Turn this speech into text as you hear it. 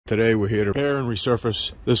Today we're here to repair and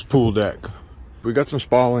resurface this pool deck. We got some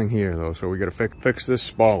spalling here though, so we got to fix this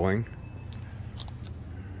spalling.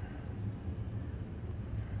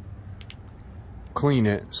 Clean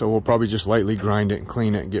it, so we'll probably just lightly grind it and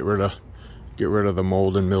clean it and get rid of the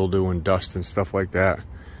mold and mildew and dust and stuff like that.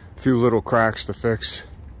 A few little cracks to fix.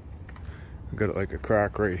 I've got like a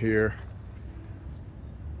crack right here.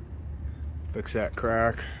 Fix that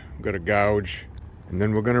crack. I've got a gouge, and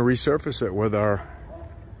then we're going to resurface it with our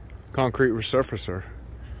concrete resurfacer.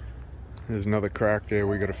 There's another crack there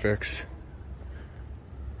we got to fix.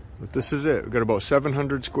 But this is it. We've got about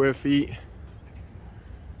 700 square feet.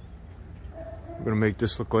 I'm going to make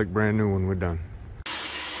this look like brand new when we're done.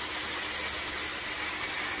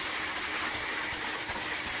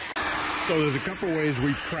 So there's a couple ways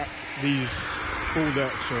we prep these pool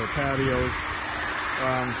decks or patios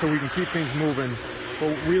so we can keep things moving.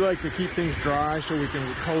 But we like to keep things dry so we can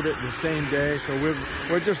coat it the same day. So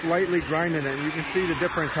we're just lightly grinding it. And you can see the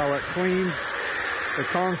difference how it cleans the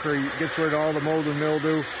concrete, gets rid of all the mold and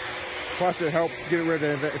mildew. Plus it helps get rid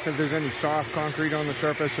of, if there's any soft concrete on the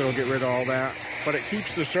surface, it'll get rid of all that. But it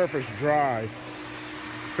keeps the surface dry.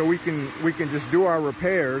 So we can just do our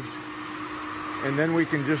repairs and then we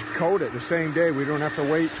can just coat it the same day. We don't have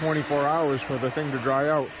to wait 24 hours for the thing to dry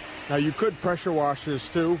out. Now you could pressure wash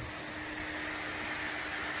this too.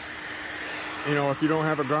 You know, if you don't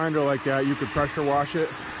have a grinder like that, you could pressure wash it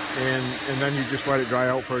and then you just let it dry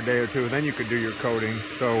out for a day or two. Then you could do your coating.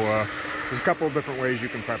 So there's a couple of different ways you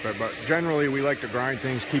can prep it, but generally we like to grind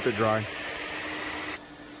things, keep it dry.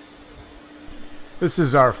 This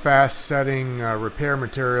is our fast setting repair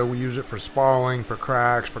material. We use it for spalling, for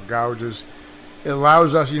cracks, for gouges. It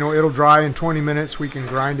allows us, you know, it'll dry in 20 minutes. We can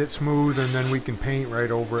grind it smooth and then we can paint right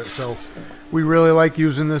over it. So we really like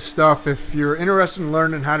using this stuff. If you're interested in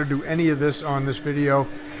learning how to do any of this on this video,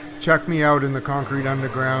 check me out in the Concrete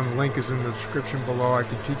Underground. Link is in the description below. I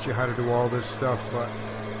can teach you how to do all this stuff, but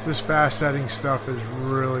this fast setting stuff is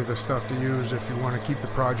really the stuff to use if you want to keep the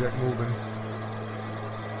project moving.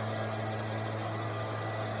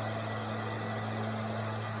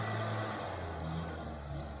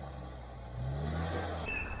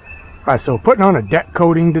 Alright, so putting on a deck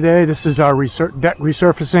coating today. This is our deck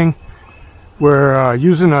resurfacing. We're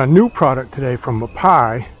using a new product today from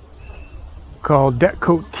Mapecoat called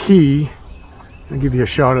Mapecoat Deck T. I'll give you a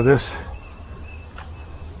shot of this.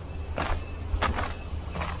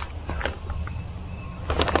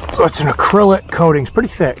 So it's an acrylic coating. It's pretty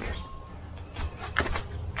thick.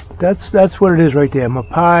 That's what it is right there.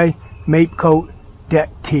 Mapecoat Deck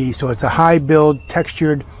T. So it's a high build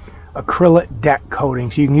textured acrylic deck coating.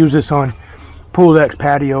 So you can use this on pool decks,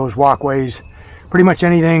 patios, walkways, pretty much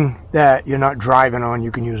anything that you're not driving on, you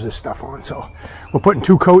can use this stuff on. So we're putting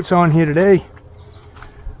 2 coats on here today.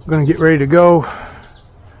 We're going to get ready to go.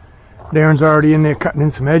 Darren's already in there cutting in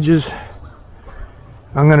some edges.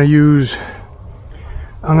 I'm going to use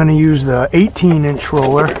the 18-inch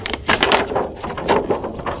roller.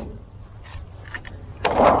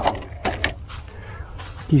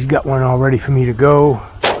 He's got one all ready for me to go.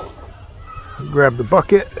 Grab the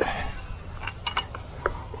bucket.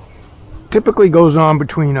 Typically goes on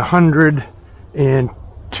between 100 and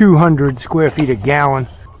 200 square feet a gallon.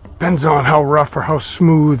 Depends on how rough or how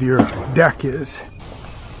smooth your deck is.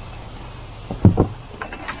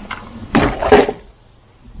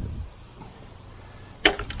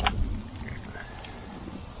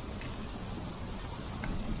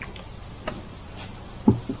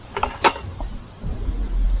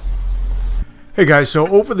 Hey guys, so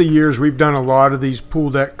over the years we've done a lot of these pool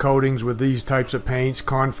deck coatings with these types of paints,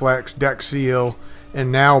 Conflex, Deck Seal,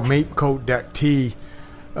 and now Mapecoat Deck T.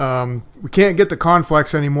 We can't get the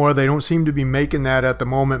Conflex anymore. They don't seem to be making that at the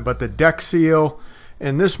moment, but the Deck Seal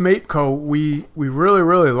and this Mapecoat we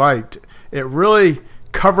really liked. It really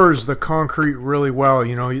covers the concrete really well.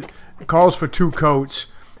 You know, it calls for 2 coats,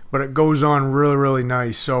 but it goes on really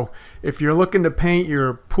nice. So if you're looking to paint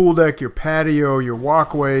your pool deck, your patio, your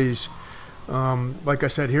walkways, like I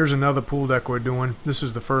said, here's another pool deck we're doing. This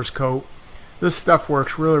is the first coat. This stuff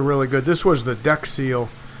works really good. This was the Deck Seal.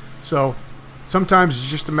 So sometimes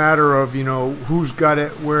it's just a matter of, you know, who's got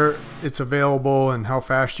it, where it's available, and how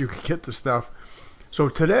fast you can get the stuff. So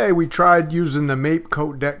today we tried using the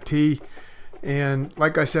Mapecoat Deck T, and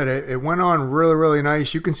like I said, it went on really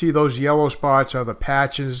nice. You can see those yellow spots are the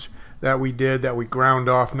patches that we did, that we ground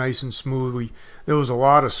off nice and smooth. There was a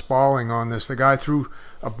lot of spalling on this. The guy threw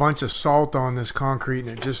a bunch of salt on this concrete and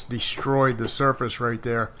it just destroyed the surface right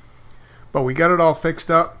there. But we got it all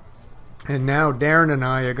fixed up, and now Darren and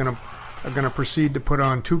I are gonna proceed to put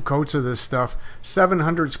on 2 coats of this stuff.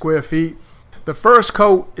 700 square feet. The first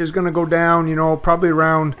coat is going to go down, you know, probably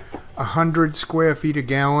around 100 square feet a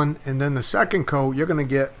gallon, and then the second coat you're going to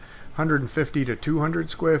get 150 to 200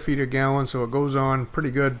 square feet a gallon, so it goes on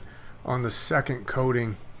pretty good on the second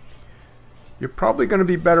coating. You're probably going to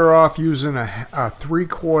be better off using a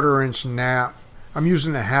 3/4 inch nap. I'm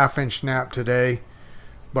using a 1/2 inch nap today,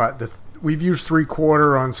 but we've used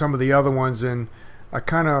 3/4 on some of the other ones, and I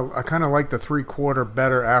kind of like the 3/4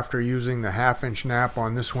 better after using the 1/2 inch nap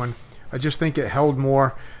on this one. I just think it held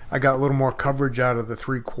more. I got a little more coverage out of the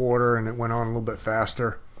 3/4, and it went on a little bit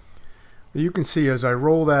faster. But you can see as I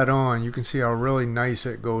roll that on, you can see how really nice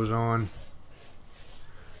it goes on.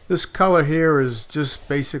 This color here is just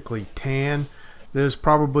basically tan. There's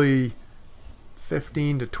probably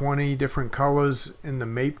 15 to 20 different colors in the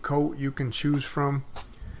Mapecoat you can choose from.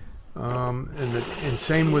 And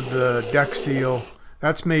same with the deck seal.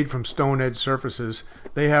 That's made from stone edge surfaces.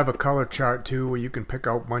 They have a color chart too where you can pick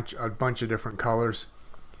out a bunch of different colors.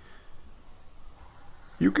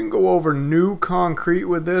 You can go over new concrete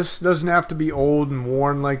with this. It doesn't have to be old and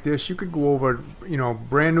worn like this. You could go over, you know,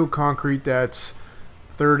 brand new concrete that's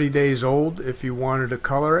 30 days old. If you wanted to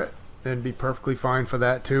color it, then be perfectly fine for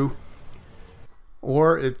that too.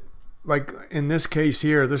 Or it, like in this case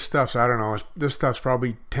here, this stuff's, I don't know, this stuff's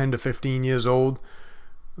probably 10 to 15 years old.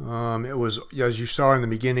 It was, as you saw in the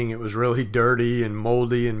beginning, it was really dirty and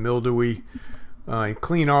moldy and mildewy. You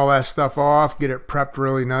clean all that stuff off, get it prepped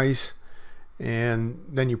really nice, and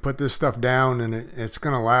then you put this stuff down, and it's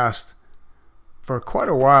going to last for quite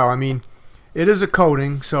a while. I mean, it is a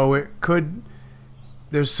coating, so it could,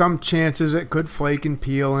 there's some chances it could flake and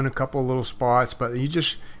peel in a couple of little spots, but you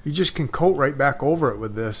just can coat right back over it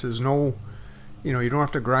with this. There's no, you know, you don't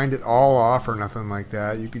have to grind it all off or nothing like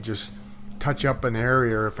that. You could just touch up an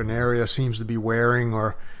area if an area seems to be wearing,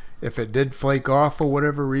 or if it did flake off for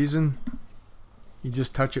whatever reason, you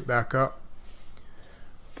just touch it back up.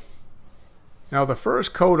 Now the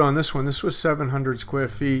first coat on this one, this was 700 square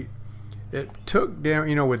feet. It took,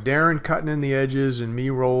 you know, with Darren cutting in the edges and me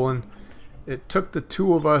rolling, it took the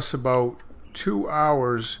two of us about 2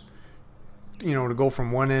 hours, you know, to go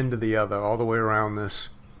from one end to the other all the way around this.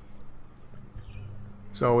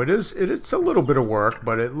 So it's a little bit of work,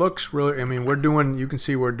 but it looks really, I mean, we're doing, you can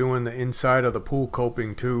see we're doing the inside of the pool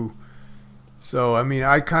coping too. So I mean,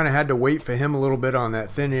 I kind of had to wait for him a little bit on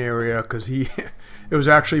that thin area, because it was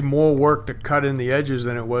actually more work to cut in the edges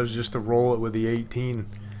than it was just to roll it with the 18.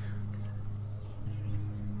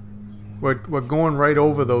 We're going right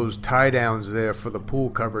over those tie downs there for the pool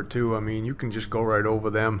cover too. I mean, you can just go right over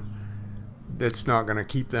them. It's not going to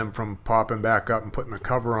keep them from popping back up and putting the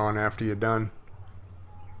cover on after you're done.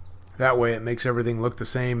 That way it makes everything look the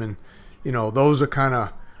same, and you know, those are kind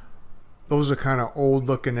of old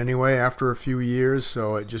looking anyway after a few years,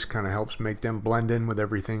 so it just kind of helps make them blend in with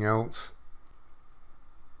everything else.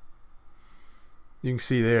 You can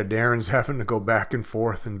see there Darren's having to go back and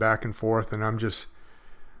forth, and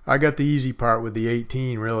I got the easy part with the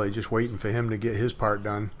 18, really just waiting for him to get his part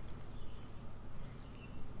done.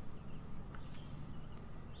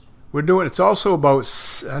 We're doing, it's also about,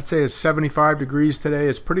 I'd say it's 75 degrees today.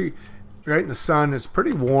 It's pretty, right in the sun. It's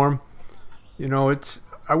pretty warm. You know,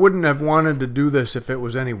 I wouldn't have wanted to do this if it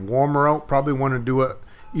was any warmer out. Probably want to do it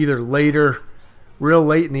either later, real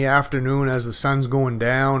late in the afternoon as the sun's going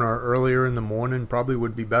down, or earlier in the morning probably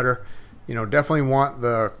would be better. You know, definitely want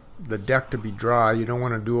the deck to be dry. You don't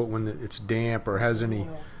want to do it when it's damp or has any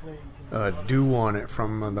dew on it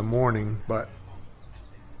from the morning, but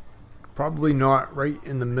probably not right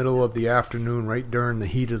in the middle of the afternoon, right during the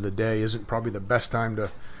heat of the day isn't probably the best time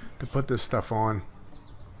to put this stuff on.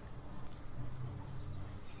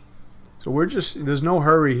 So there's no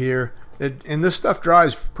hurry here. And this stuff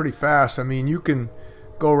dries pretty fast. I mean, you can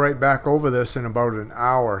go right back over this in about an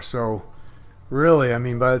hour. So really, I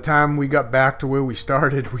mean, by the time we got back to where we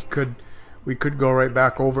started, we could go right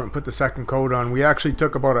back over it and put the second coat on. We actually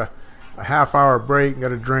took about a half-hour break and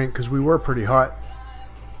got a drink because we were pretty hot.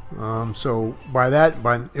 So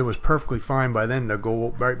it was perfectly fine by then to go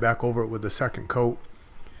right back over it with the second coat.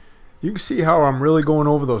 You can see how I'm really going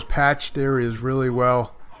over those patched areas really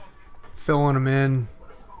well, filling them in.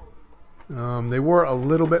 They were a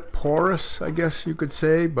little bit porous, I guess you could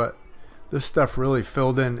say, but this stuff really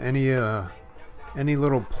filled in any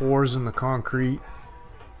little pores in the concrete.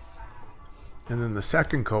 And then the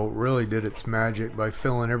second coat really did its magic by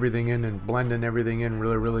filling everything in and blending everything in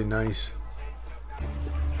really, really nice.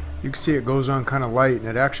 You can see it goes on kind of light, and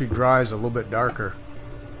it actually dries a little bit darker.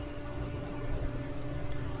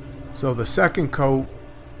 So the second coat,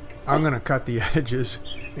 I'm going to cut the edges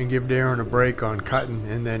and give Darren a break on cutting,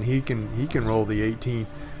 and then he can roll the 18.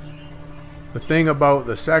 The thing about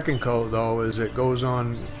the second coat though is it goes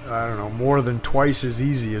on, I don't know, more than twice as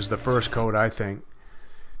easy as the first coat, I think.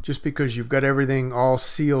 Just because you've got everything all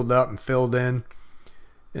sealed up and filled in,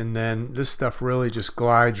 and then this stuff really just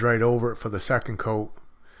glides right over it for the second coat.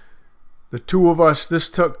 The two of us, this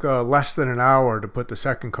took less than an hour to put the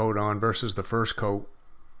second coat on versus the first coat.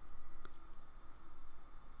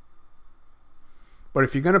 But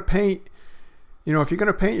if you're going to paint, you know, if you're going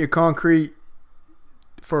to paint your concrete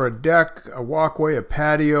for a deck, a walkway, a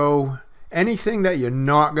patio, anything that you're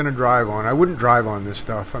not going to drive on. I wouldn't drive on this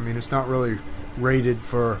stuff. I mean, it's not really rated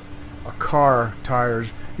for a car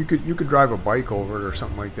tires. You could drive a bike over it or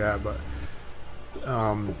something like that, but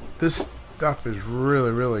this stuff is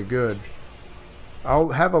really, really good. I'll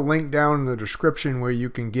have a link down in the description where you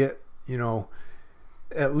can get, you know,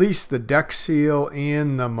 at least the deck seal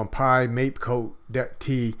and the Mapecoat Deck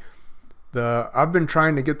T. I've been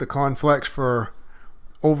trying to get the Conflex for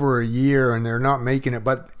over a year and they're not making it,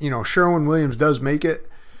 but you know, Sherwin Williams does make it.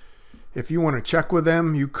 If you want to check with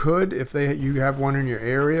them, you could if you have one in your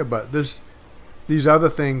area. But these other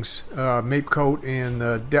things, Mapecoat and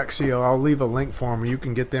the deck seal, I'll leave a link for them. You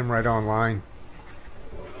can get them right online.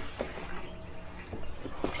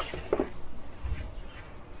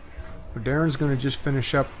 Darren's going to just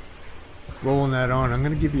finish up rolling that on. I'm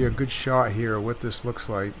going to give you a good shot here of what this looks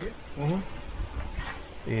like.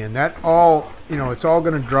 And that all, you know, it's all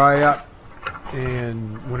going to dry up,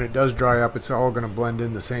 and when it does dry up, it's all going to blend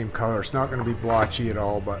in the same color. It's not going to be blotchy at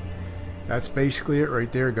all, but that's basically it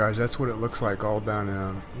right there, guys. That's what it looks like all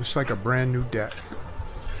done. Looks like a brand new deck.